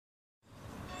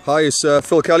Hi, it's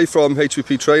Phil Kelly from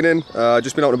HBP Training.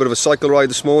 Just been out on a bit of a cycle ride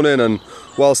this morning, and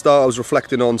whilst I was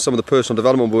reflecting on some of the personal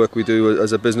development work we do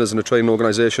as a business and a training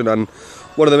organisation, and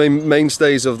one of the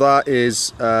mainstays of that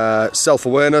is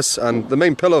self-awareness, and the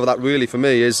main pillar of that really for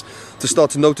me is to start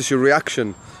to notice your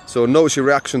reaction. So notice your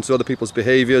reaction to other people's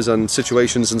behaviours and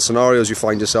situations and scenarios you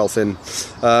find yourself in.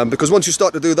 Because once you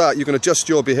start to do that, you can adjust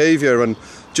your behaviour, and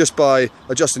just by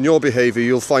adjusting your behaviour,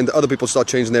 you'll find that other people start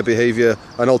changing their behaviour,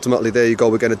 and ultimately there you go,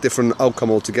 we're getting a different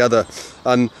outcome altogether.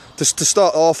 And to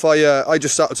start off, I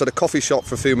just sat outside a coffee shop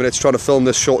for a few minutes trying to film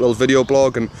this short little video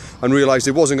blog, and realised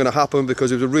it wasn't going to happen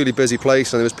because it was a really busy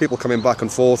place and there was people coming back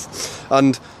and forth.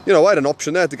 And you know, I had an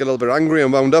option there to get a little bit angry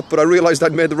and wound up, but I realised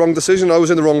I'd made the wrong decision. I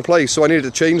was in the wrong place, so I needed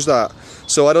to change that.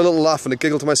 So I had a little laugh and a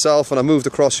giggle to myself, and I moved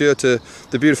across here to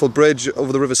the beautiful bridge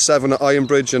over the River Severn at Iron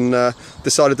Bridge, and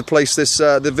decided to place this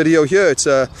the video here. It's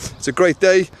a great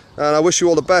day, and I wish you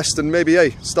all the best, and maybe,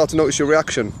 hey, start to notice your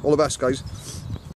reaction. All the best, guys.